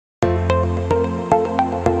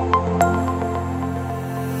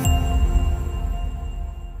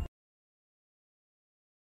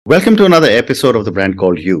Welcome to another episode of The Brand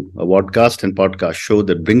Called You, a podcast and podcast show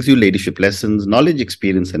that brings you leadership lessons, knowledge,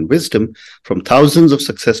 experience, and wisdom from thousands of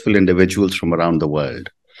successful individuals from around the world.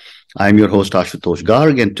 I'm your host, Ashutosh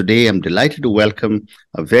Garg, and today I'm delighted to welcome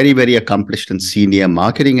a very accomplished and senior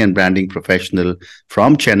marketing and branding professional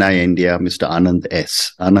from Chennai, India, Mr. Anand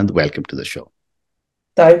S. Anand, welcome to the show.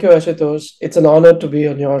 Thank you, Ashutosh. It's an honor to be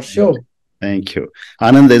on your show. Thank you.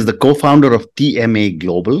 Anand is the co-founder of TMA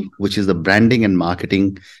Global, which is the branding and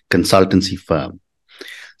marketing consultancy firm.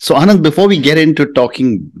 So Anand, before we get into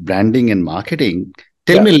talking branding and marketing,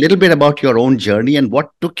 tell me a little bit about your own journey and what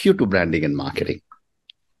took you to branding and marketing.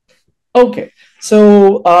 Okay.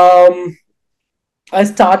 So I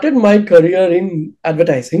started my career in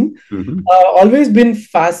advertising. Always been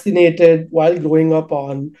fascinated while growing up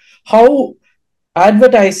on how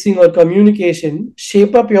advertising or communication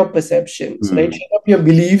shape up your perceptions, right? Shape up your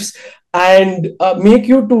beliefs and make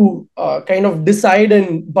you to kind of decide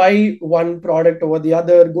and buy one product over the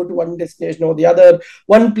other, go to one destination or the other,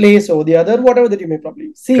 one place or the other, whatever that you may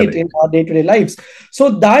probably see Correct. It in our day-to-day lives.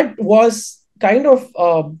 So that was kind of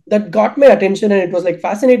that got my attention, and it was like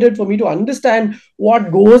fascinated for me to understand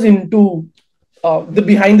what goes into the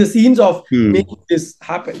behind the scenes of making this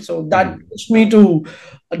happen. So that pushed me to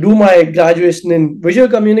do my graduation in visual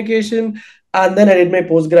communication, and then I did my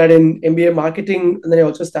postgrad in MBA marketing, and then I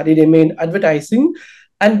also studied MA in advertising,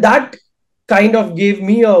 and that kind of gave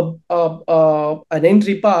me an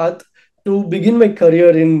entry path to begin my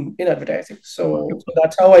career in advertising. So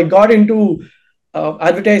that's how I got into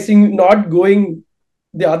advertising, not going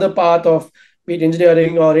the other path of be it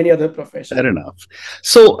engineering or any other profession. Fair enough.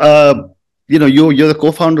 So you're the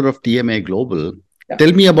co-founder of TMA Global. Yeah.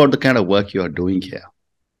 Tell me about the kind of work you are doing here.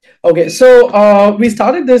 Okay, so we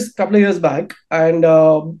started this a couple of years back, and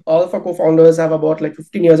all of our co-founders have about like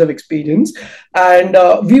 15 years of experience, and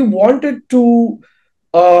we wanted to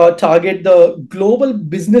target the global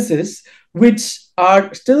businesses which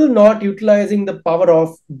are still not utilizing the power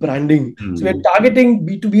of branding. So we're targeting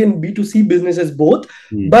B2B and B2C businesses both,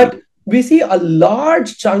 but we see a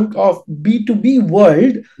large chunk of B2B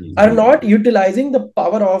world are not utilizing the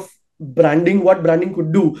power of branding, what branding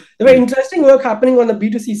could do. There were interesting work happening on the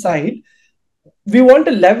B2C side. We want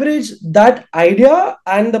to leverage that idea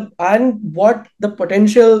and what the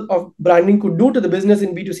potential of branding could do to the business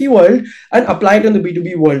in B2C world and apply it in the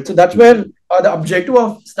B2B world. So that's where the objective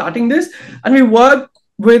of starting this. And we work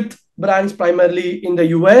with brands primarily in the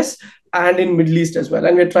US and in Middle East as well.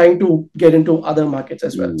 And we're trying to get into other markets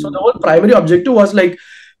as well. So the whole primary objective was like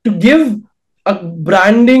to give a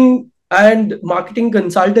branding and marketing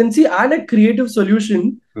consultancy and a creative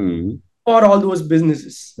solution for all those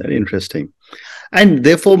businesses. Very interesting. And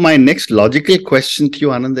therefore, my next logical question to you,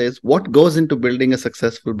 Anand, is what goes into building a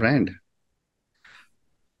successful brand?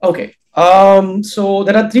 Okay. So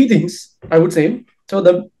there are three things I would say. So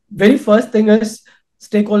the very first thing is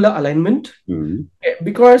stakeholder alignment. Okay,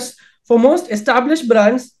 because for most established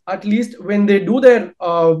brands, at least when they do their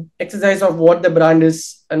exercise of what the brand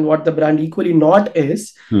is and what the brand equally not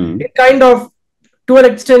is, it kind of, to an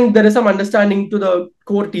extent, there is some understanding to the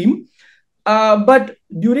core team. But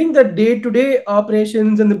during the day-to-day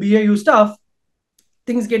operations and the BAU stuff,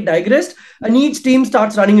 things get digressed and each team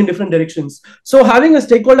starts running in different directions. So having a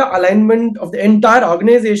stakeholder alignment of the entire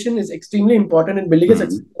organization is extremely important in building a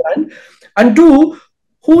successful brand. And two,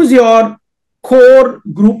 who's your core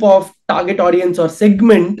group of target audience or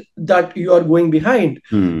segment that you are going behind?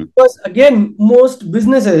 Because again, most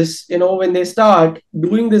businesses, when they start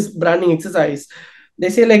doing this branding exercise, they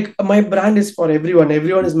say like, my brand is for everyone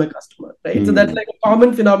is my customer, right? So that's like a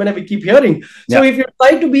common phenomenon we keep hearing. So if you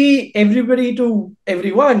try to be everybody to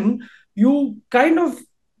everyone, you kind of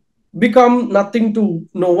become nothing to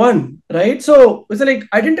no one, right? So it's like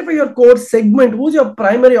identify your core segment, who's your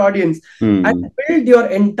primary audience, and build your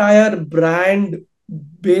entire brand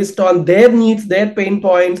based on their needs, their pain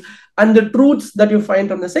points, and the truths that you find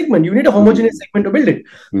from the segment. You need a homogeneous segment to build it.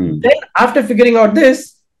 Then after figuring out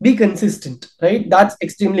this, be consistent, right? That's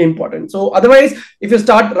extremely important. So otherwise, if you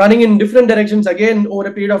start running in different directions again over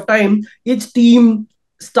a period of time, each team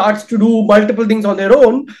starts to do multiple things on their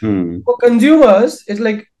own. For consumers, it's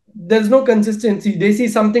like there's no consistency. They see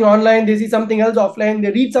something online, they see something else offline,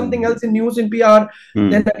 they read something else in news, in PR,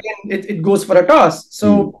 then again, it goes for a toss.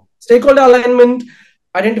 So stakeholder alignment,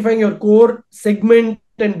 identifying your core segment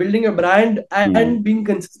and building a brand and being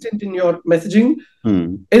consistent in your messaging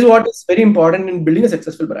is what is very important in building a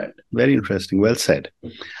successful brand. Very interesting. Well said.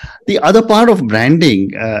 The other part of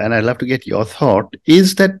branding, and I'd love to get your thought,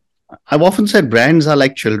 is that I've often said brands are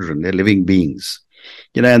like children. They're living beings,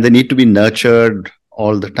 and they need to be nurtured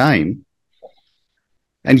all the time.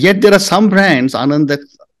 And yet there are some brands, Anand, that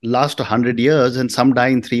last 100 years and some die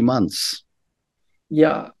in 3 months.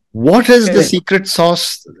 Yeah. What is the secret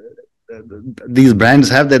sauce these brands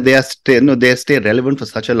have that they stay relevant for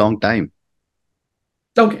such a long time?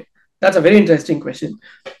 Okay, that's a very interesting question.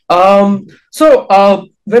 When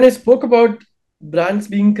I spoke about brands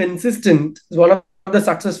being consistent, is one of the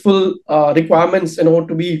successful requirements,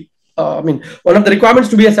 to be. One of the requirements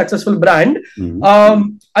to be a successful brand.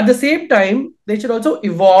 At the same time, they should also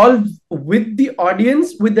evolve with the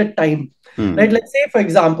audience with the time. Right? Let's say, for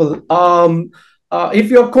example, if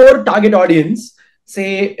your core target audience,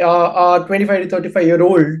 say, a 25 to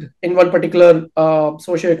 35-year-old in one particular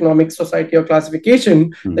socioeconomic society or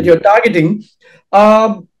classification that you're targeting,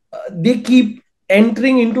 they keep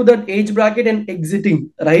entering into that age bracket and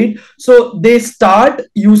exiting, right? So they start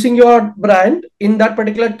using your brand in that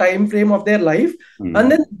particular time frame of their life,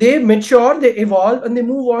 and then they mature, they evolve, and they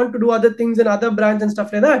move on to do other things and other brands and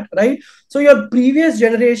stuff like that, right? So your previous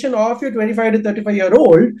generation of your 25 to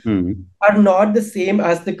 35-year-old are not the same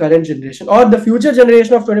as the current generation, or the future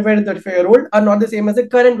generation of 25 to 35-year-old are not the same as the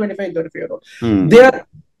current 25 to 35-year-old. They are,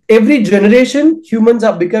 every generation, humans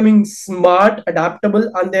are becoming smart,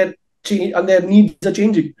 adaptable, and their needs are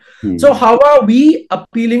changing. So how are we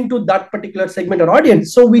appealing to that particular segment or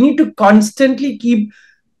audience? So we need to constantly keep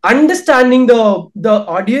understanding the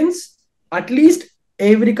audience at least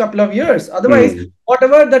every couple of years. Otherwise,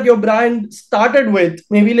 whatever that your brand started with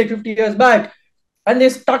maybe like 50 years back and they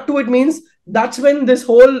stuck to it, means that's when this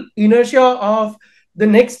whole inertia of the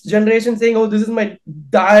next generation saying, oh, this is my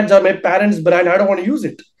dad's or my parents' brand, I don't want to use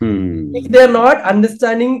it. If they're not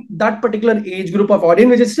understanding that particular age group of audience,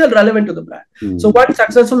 which is still relevant to the brand. So one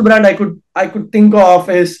successful brand I could think of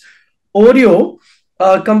is Oreo.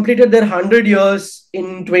 Completed their 100 years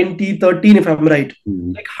in 2013, if I'm right.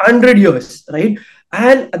 Like 100 years, right?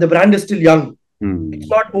 And the brand is still young. It's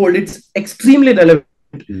not old. It's extremely relevant.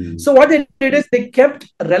 So what they did is they kept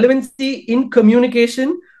relevancy in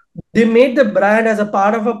communication. They made the brand as a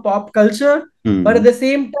part of a pop culture, but at the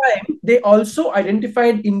same time, they also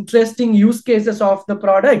identified interesting use cases of the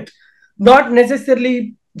product, not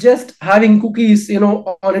necessarily just having cookies,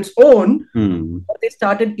 on its own. But they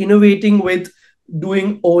started innovating with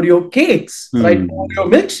doing Oreo cakes, right? Oreo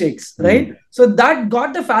milkshakes, right? So that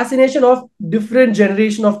got the fascination of different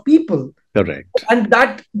generation of people. Correct. And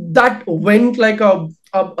that went like a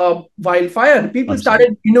wildfire. People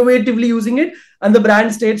started innovatively using it, and the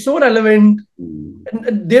brand stayed so relevant.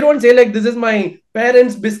 And they don't say like, this is my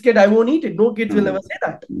parents' biscuit, I won't eat it. No kids will ever say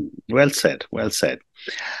that. Well said. Well said.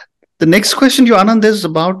 The next question to Anand is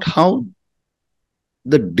about how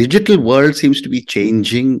the digital world seems to be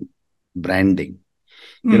changing branding.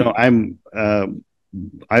 I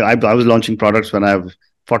was launching products when I was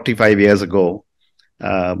 45 years ago.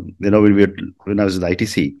 When I was at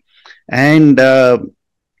ITC, and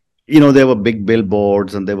there were big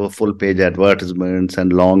billboards and there were full page advertisements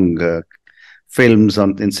and long films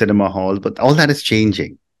in cinema halls, but all that is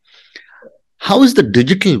changing. How is the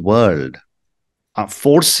digital world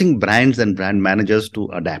forcing brands and brand managers to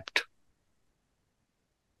adapt?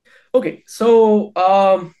 Okay, so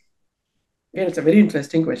it's a very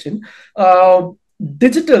interesting question.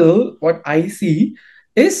 Digital, what I see,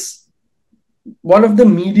 is one of the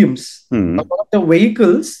mediums, one of the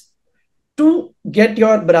vehicles to get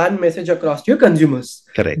your brand message across to your consumers.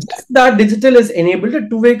 Correct. Just that digital is enabled a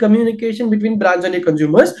two-way communication between brands and your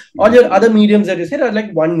consumers. All your other mediums that you said are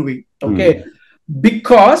like one way. Okay.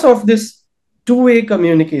 Because of this two-way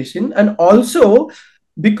communication, and also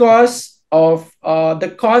because of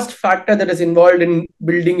the cost factor that is involved in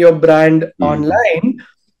building your brand online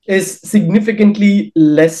is significantly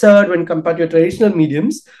lesser when compared to your traditional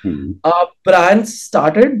mediums. Brands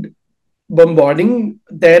started bombarding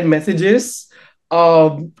their messages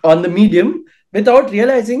on the medium without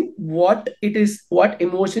realizing what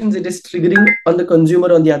emotions it is triggering on the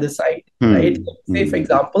consumer on the other side, right? Say, for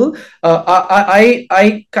example,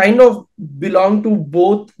 I kind of belong to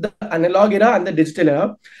both the analog era and the digital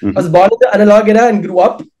era. I was born in the analog era and grew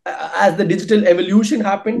up as the digital evolution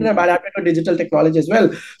happened, and I've adapted to digital technology as well.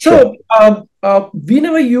 So we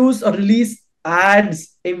never use or release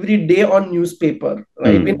ads every day on newspaper,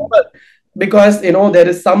 right? We never, because there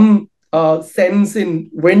is some sense in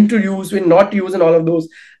when to use, when not to use, and all of those.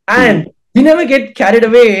 And we never get carried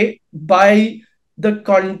away by the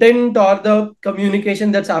content or the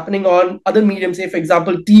communication that's happening on other mediums, say, for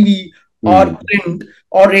example, TV or print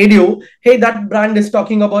or radio. Hey, that brand is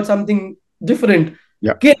talking about something different.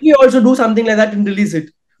 Yeah. Can we also do something like that and release it?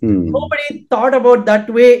 Nobody thought about that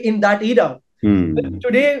way in that era. But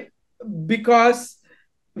today, because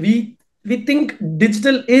we think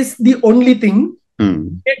digital is the only thing,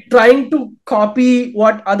 They're trying to copy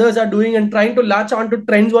what others are doing and trying to latch on to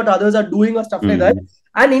trends what others are doing or stuff like that.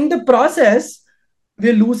 And in the process,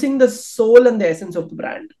 we're losing the soul and the essence of the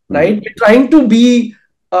brand, right? We're trying to be,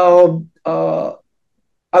 I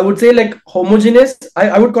would say, like homogeneous.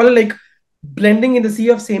 I would call it like blending in the sea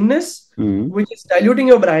of sameness, which is diluting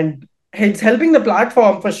your brand. It's helping the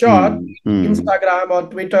platform for sure, Instagram or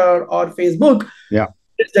Twitter or Facebook. Yeah,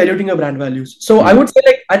 it's diluting your brand values. So I would say,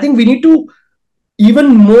 like, I think we need to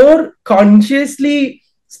even more consciously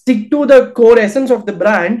stick to the core essence of the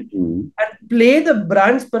brand and play the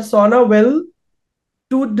brand's persona well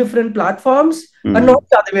to different platforms and not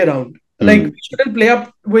the other way around. Like, we shouldn't play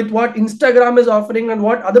up with what Instagram is offering and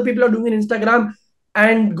what other people are doing in Instagram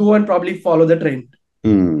and go and probably follow the trend.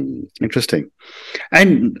 Interesting.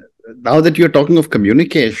 And now that you're talking of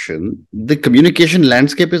communication, the communication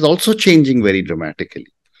landscape is also changing very dramatically.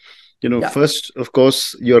 First, of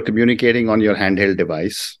course, you're communicating on your handheld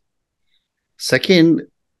device. Second,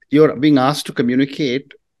 you're being asked to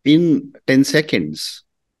communicate in 10 seconds.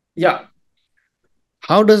 Yeah.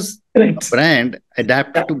 How does a brand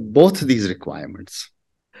adapt to both these requirements?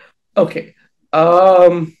 Okay.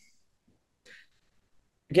 Again,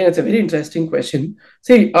 it's a very interesting question.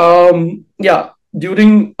 See,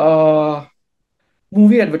 during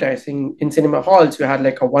movie advertising in cinema halls, you had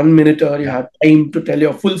like a 1 minute, or you had time to tell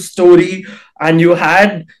your full story, and you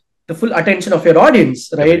had the full attention of your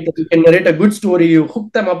audience, right? That you can narrate a good story, you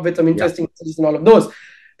hook them up with some interesting messages and all of those.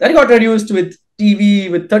 That got reduced with TV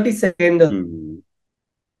with 30 seconds.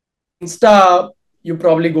 Insta, you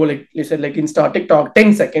probably go like you said, like Insta, TikTok,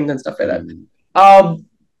 10 seconds and stuff like that.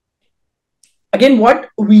 Again, what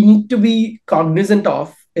we need to be cognizant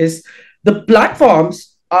of is the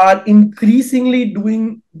platforms are increasingly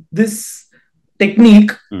doing this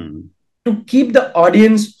technique to keep the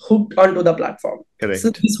audience hooked onto the platform. Correct.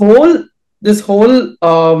 So this whole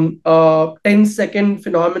 10-second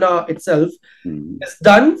phenomena itself is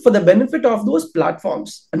done for the benefit of those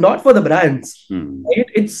platforms and not for the brands. Right?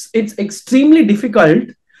 It's extremely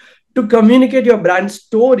difficult to communicate your brand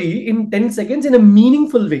story in 10 seconds in a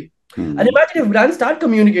meaningful way. And imagine if brands start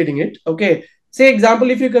communicating it. Okay, say example,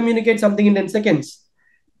 if you communicate something in 10 seconds,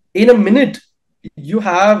 in a minute, you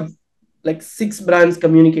have like 6 brands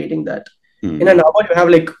communicating that. In an hour, you have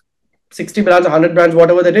like 60 brands, 100 brands,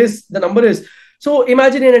 whatever that is, the number is. So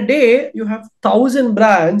imagine in a day, you have 1,000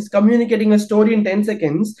 brands communicating a story in 10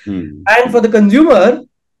 seconds. And for the consumer,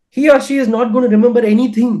 he or she is not going to remember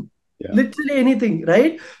anything, literally anything,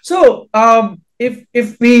 right? So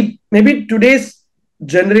if we, maybe today's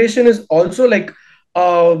generation is also like,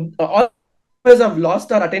 all of us have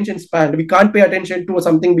lost our attention span. We can't pay attention to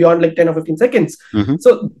something beyond like 10 or 15 seconds.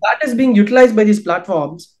 So that is being utilized by these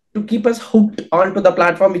platforms to keep us hooked onto the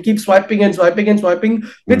platform. We keep swiping and swiping and swiping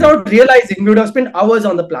without realizing we would have spent hours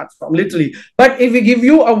on the platform, literally. But if we give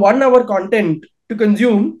you a 1 hour content to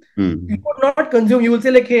consume, you would not consume. You will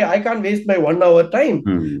say like, hey, I can't waste my 1 hour time.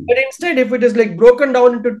 But instead, if it is like broken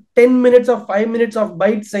down into 10 minutes or 5 minutes of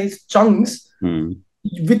bite-sized chunks,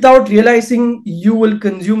 without realizing, you will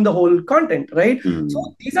consume the whole content, right?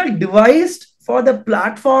 So these are devised for the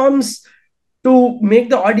platforms to make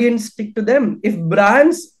the audience stick to them. If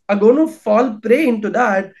brands are going to fall prey into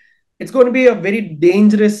that, it's going to be a very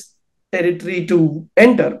dangerous territory to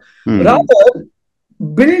enter. Rather,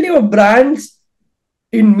 build your brands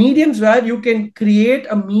in mediums where you can create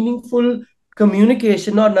a meaningful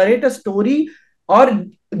communication or narrate a story or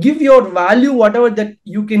give your value, whatever that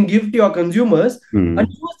you can give to your consumers, and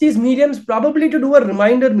use these mediums probably to do a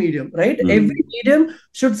reminder medium, right? Every medium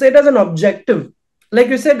should set as an objective. Like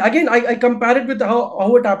you said, again, I compare it with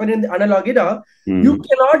how it happened in the analog era. You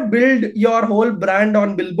cannot build your whole brand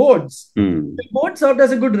on billboards. Billboards served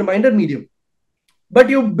as a good reminder medium. But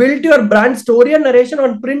you built your brand story and narration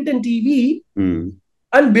on print and TV,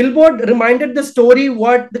 and billboard reminded the story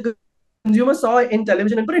what the consumer saw in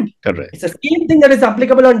television and print. Correct. It's the same thing that is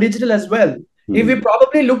applicable on digital as well. If we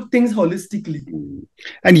probably look things holistically.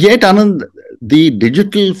 And yet, Anand, the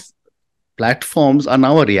digital platforms are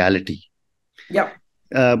now a reality. Yeah.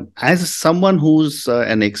 As someone who's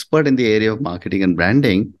an expert in the area of marketing and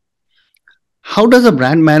branding, how does a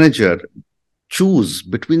brand manager choose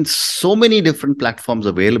between so many different platforms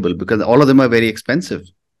available? Because all of them are very expensive.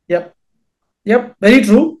 Yep. Very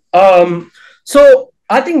true. So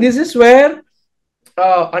I think this is where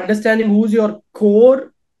understanding who's your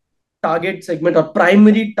core target segment or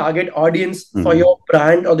primary target audience for your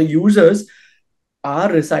brand or the users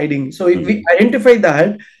are residing. So if we identify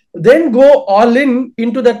that, then go all in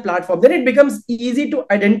into that platform. Then it becomes easy to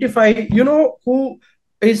identify, who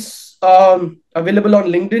is available on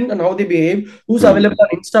LinkedIn and how they behave, who's available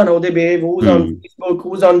on Insta and how they behave, who's on Facebook,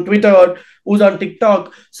 who's on Twitter, who's on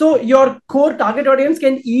TikTok. So your core target audience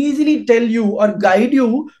can easily tell you or guide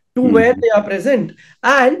you to where they are present.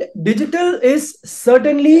 And digital is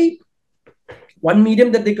certainly one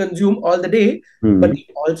medium that they consume all the day, but they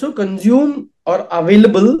also consume or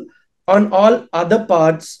available on all other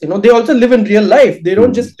parts. They also live in real life. They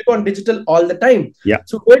don't just live on digital all the time. Yeah.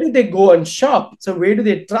 So where do they go and shop? So where do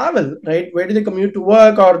they travel, right? Where do they commute to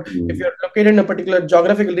work? Or if you're located in a particular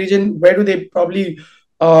geographical region, where do they probably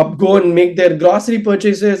go and make their grocery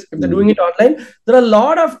purchases? If they're doing it online, there are a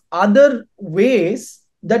lot of other ways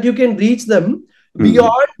that you can reach them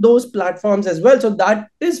beyond those platforms as well. So that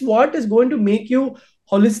is what is going to make you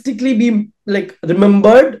holistically be like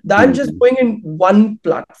remembered than just going in one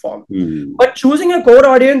platform. But choosing a core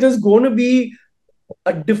audience is going to be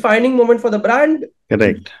a defining moment for the brand.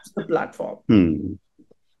 Correct. The platform.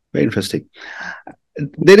 Very interesting.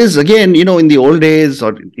 There is, again, in the old days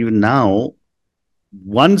or even now,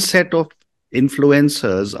 one set of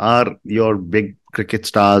influencers are your big cricket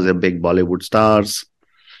stars, your big Bollywood stars.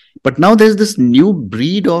 But now there's this new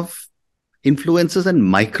breed of influencers and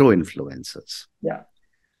micro-influencers. Yeah.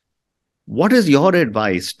 What is your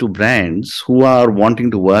advice to brands who are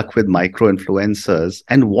wanting to work with micro-influencers,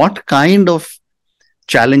 and what kind of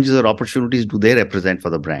challenges or opportunities do they represent for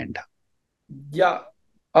the brand? Yeah.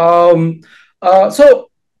 So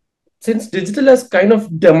since digital has kind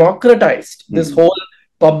of democratized this whole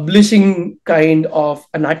publishing kind of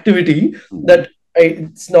an activity that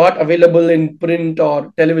it's not available in print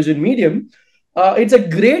or television medium, it's a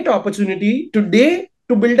great opportunity today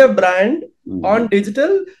to build a brand on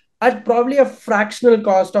digital at probably a fractional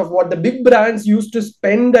cost of what the big brands used to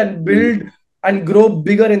spend and build and grow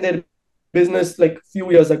bigger in their business like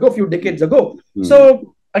few decades ago.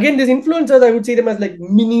 So again, these influencers, I would see them as like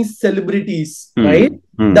mini celebrities, right?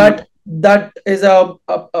 That is I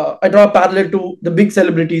draw a parallel to the big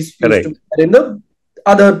celebrities used to be in the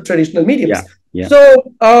other traditional mediums. Yeah.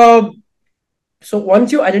 So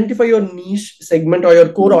once you identify your niche segment or your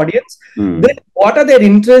core audience, then what are their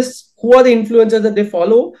interests? Who are the influencers that they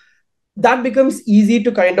follow? That becomes easy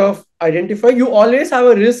to kind of identify. You always have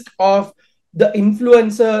a risk of the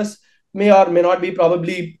influencers may or may not be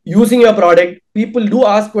probably using your product. People do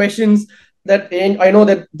ask questions that, and I know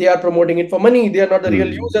that they are promoting it for money. They are not the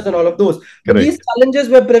real users and all of those. But these challenges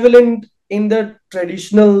were prevalent in the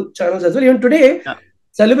traditional channels as well. Even today,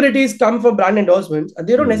 celebrities come for brand endorsements and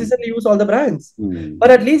they don't necessarily use all the brands.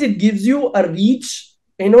 But at least it gives you a reach,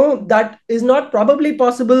 that is not probably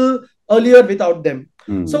possible earlier without them.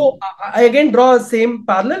 So I again draw the same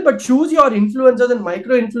parallel, but choose your influencers and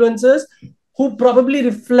micro influencers who probably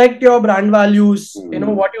reflect your brand values,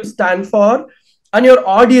 what you stand for, and your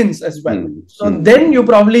audience as well. So then you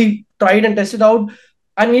probably try it and test it out,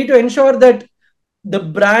 and we need to ensure that the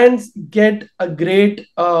brands get a great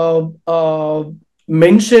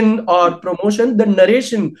mention or promotion, the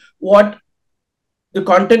narration, what the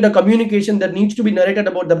content, the communication that needs to be narrated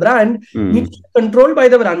about the brand needs to be controlled by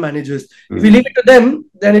the brand managers. If we leave it to them,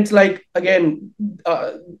 then it's like, again,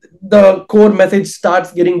 the core message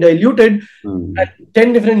starts getting diluted. And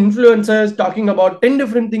 10 different influencers talking about 10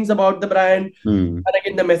 different things about the brand. And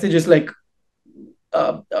again, the message is like,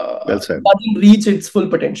 doesn't reach its full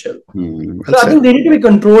potential. So I think they need to be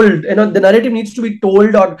controlled. The narrative needs to be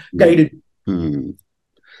told or guided.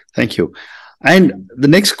 Thank you. And the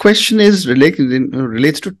next question is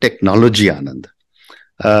relates to technology, Anand.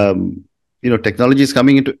 Technology is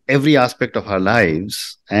coming into every aspect of our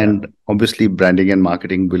lives, and obviously branding and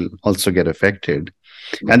marketing will also get affected.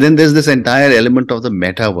 And then there's this entire element of the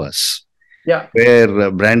metaverse,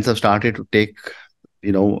 where brands have started to take,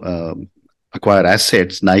 acquire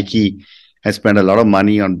assets. Nike has spent a lot of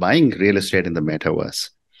money on buying real estate in the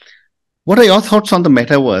metaverse. What are your thoughts on the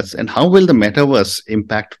metaverse, and how will the metaverse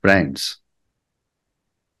impact brands?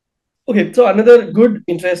 Okay, so another good,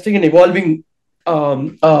 interesting, and evolving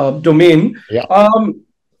domain.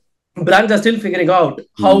 Brands are still figuring out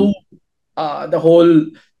how the whole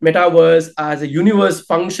metaverse as a universe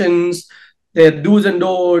functions, their do's and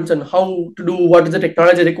don'ts, and how to do what is the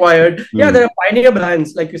technology required. There are pioneer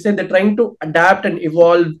brands, like you said, they're trying to adapt and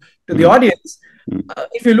evolve to the audience.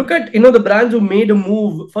 If you look at the brands who made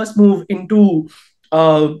a first move into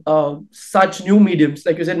such new mediums,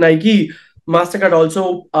 like you said, Nike, MasterCard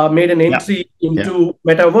also made an entry into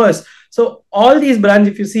metaverse. So all these brands,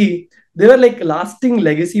 if you see, they were like lasting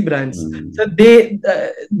legacy brands. So they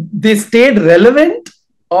stayed relevant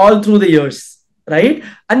all through the years, right?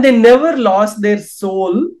 And they never lost their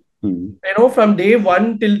soul, from day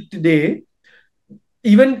one till today.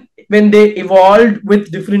 even when they evolved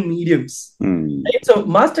with different mediums. Right? So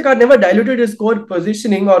Mastercard never diluted its core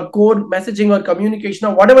positioning or core messaging or communication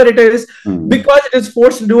or whatever it is because it is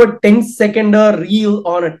forced to do a 10-second reel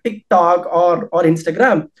on a TikTok or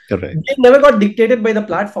Instagram. Correct. They never got dictated by the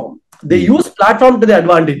platform. They use platform to their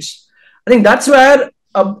advantage. I think that's where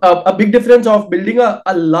a big difference of building a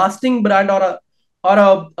lasting brand or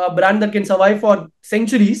a brand that can survive for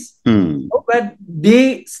centuries, where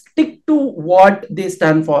they stick to what they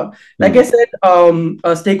stand for. Like I said,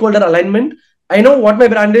 a stakeholder alignment. I know what my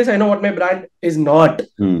brand is. I know what my brand is not.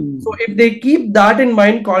 So if they keep that in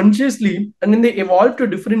mind consciously, and then they evolve to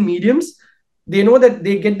different mediums, they know that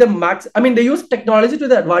they get the max. I mean, they use technology to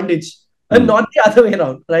their advantage and not the other way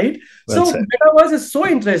around, right? Well so said. metaverse is so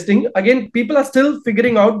interesting. Again, people are still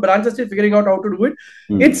figuring out, brands are still figuring out how to do it.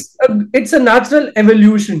 It's a natural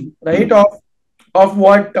evolution, right? Of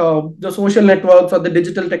what the social networks or the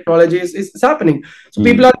digital technologies is happening. So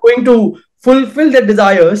people are going to fulfill their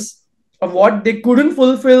desires of what they couldn't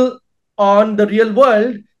fulfill on the real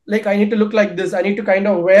world. Like, I need to look like this. I need to kind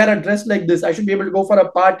of wear a dress like this. I should be able to go for a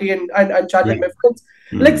party and chat with my friends.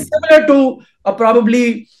 Like similar to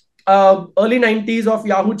probably early 90s of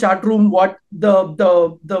Yahoo chat room, what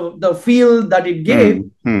the feel that it gave.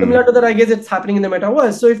 Similar to that, I guess it's happening in the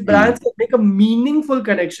metaverse. So if brands can make a meaningful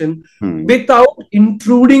connection without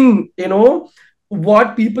intruding,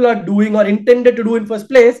 what people are doing or intended to do in first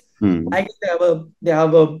place, I guess they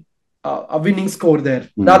have a winning score there,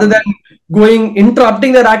 rather than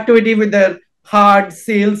interrupting their activity with their hard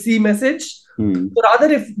salesy message. So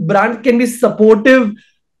rather, if brand can be supportive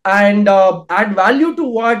and add value to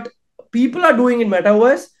what people are doing in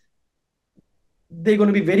metaverse, they're going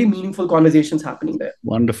to be very meaningful conversations happening there.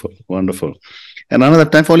 Wonderful, wonderful. And another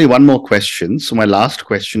time for only one more question. So my last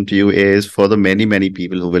question to you is for the many, many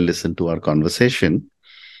people who will listen to our conversation.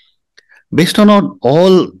 Based on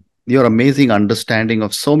all your amazing understanding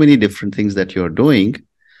of so many different things that you're doing,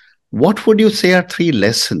 what would you say are 3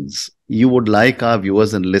 lessons you would like our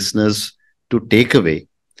viewers and listeners to take away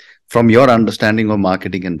from your understanding of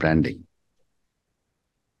marketing and branding?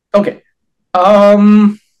 Okay.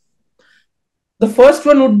 The first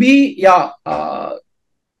one would be,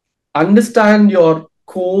 understand your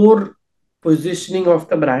core positioning of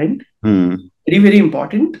the brand. Very, very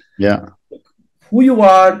important. Yeah. Who you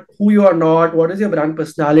are not, what is your brand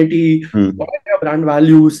personality, what are your brand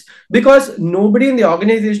values, because nobody in the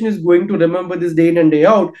organization is going to remember this day in and day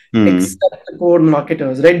out except the core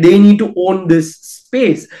marketers, right? They need to own this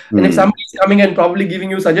space. And if somebody is coming and probably giving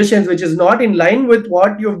you suggestions which is not in line with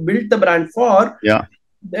what you've built the brand for,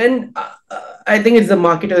 then I think it's the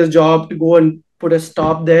marketer's job to go and put a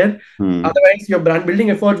stop there. Otherwise, your brand building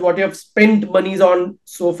efforts, what you have spent monies on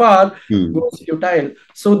so far, goes futile.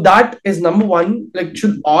 So that is number one. Like,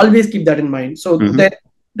 should always keep that in mind. So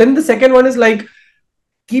then the second one is like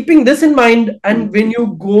keeping this in mind. And when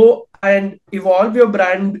you go and evolve your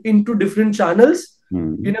brand into different channels,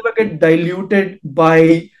 you never get diluted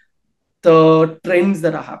by the trends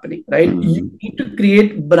that are happening, right? You need to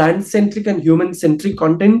create brand-centric and human-centric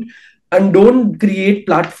content, and don't create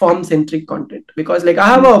platform-centric content. Because, like, I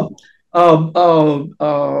have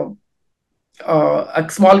a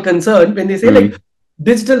small concern when they say like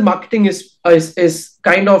digital marketing is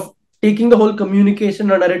kind of taking the whole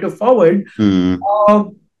communication or narrative forward.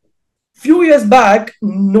 Few years back,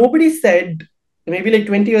 nobody said, maybe like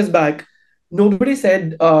 20 years back, nobody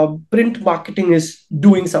said print marketing is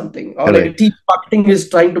doing something, or like TV marketing is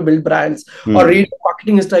trying to build brands, or radio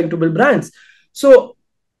marketing is trying to build brands. So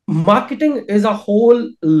marketing is a whole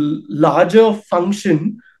larger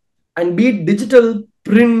function, and be it digital,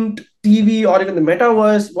 print, TV, or even the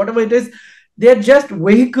metaverse, whatever it is, they're just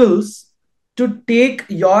vehicles to take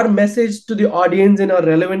your message to the audience in a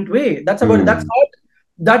relevant way. That's about it.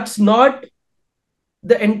 That's not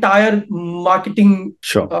the entire marketing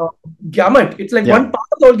gamut. It's like one part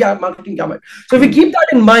of the whole marketing gamut. So if we keep that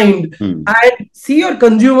in mind and see your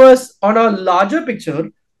consumers on a larger picture,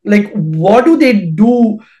 like what do they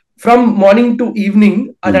do from morning to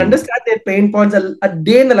evening, and understand their pain points, a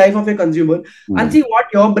day in the life of a consumer, and see what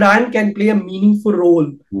your brand can play a meaningful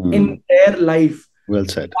role in their life. Well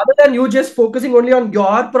said. Other than you just focusing only on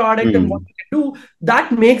your product and what you can do,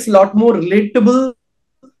 that makes a lot more relatable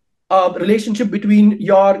relationship between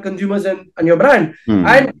your consumers and your brand.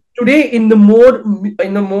 And today, in the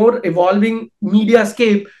more evolving media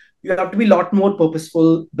scape, you have to be a lot more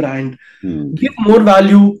purposeful brand. Give more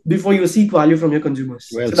value before you seek value from your consumers.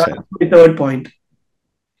 Well so said. that's the third point.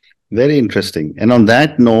 Very interesting. And on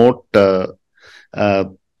that note,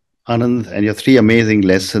 Anand, and your 3 amazing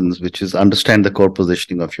lessons, which is understand the core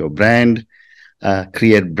positioning of your brand,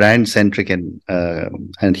 create brand-centric and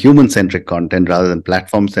human-centric content rather than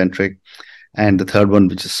platform-centric. And the third one,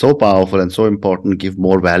 which is so powerful and so important, give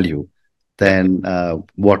more value than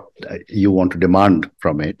what you want to demand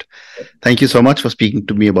from it. Thank you so much for speaking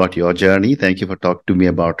to me about your journey. Thank you for talking to me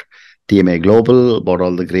about TMA Global, about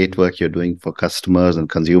all the great work you're doing for customers and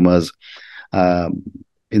consumers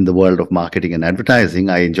in the world of marketing and advertising.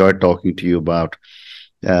 I enjoyed talking to you about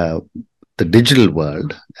the digital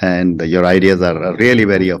world, and your ideas are really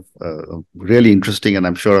really interesting, and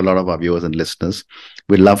I'm sure a lot of our viewers and listeners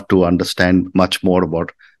will love to understand much more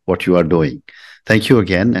about what you are doing. Thank you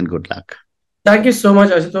again, and good luck. Thank you so much,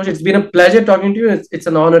 Ashutosh. It's been a pleasure talking to you. It's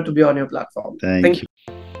an honor to be on your platform. Thank you.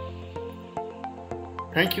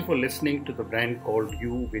 Thank you for listening to the Brand Called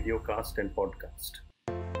You videocast and podcast,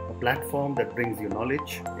 a platform that brings you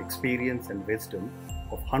knowledge, experience, and wisdom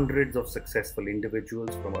of hundreds of successful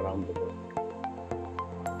individuals from around the world.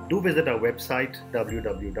 Do visit our website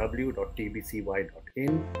www.tbcy.in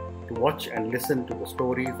to watch and listen to the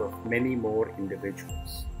stories of many more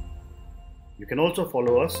individuals. You can also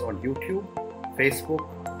follow us on YouTube, Facebook,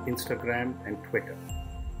 Instagram, and Twitter.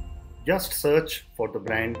 Just search for the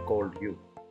Brand Called You.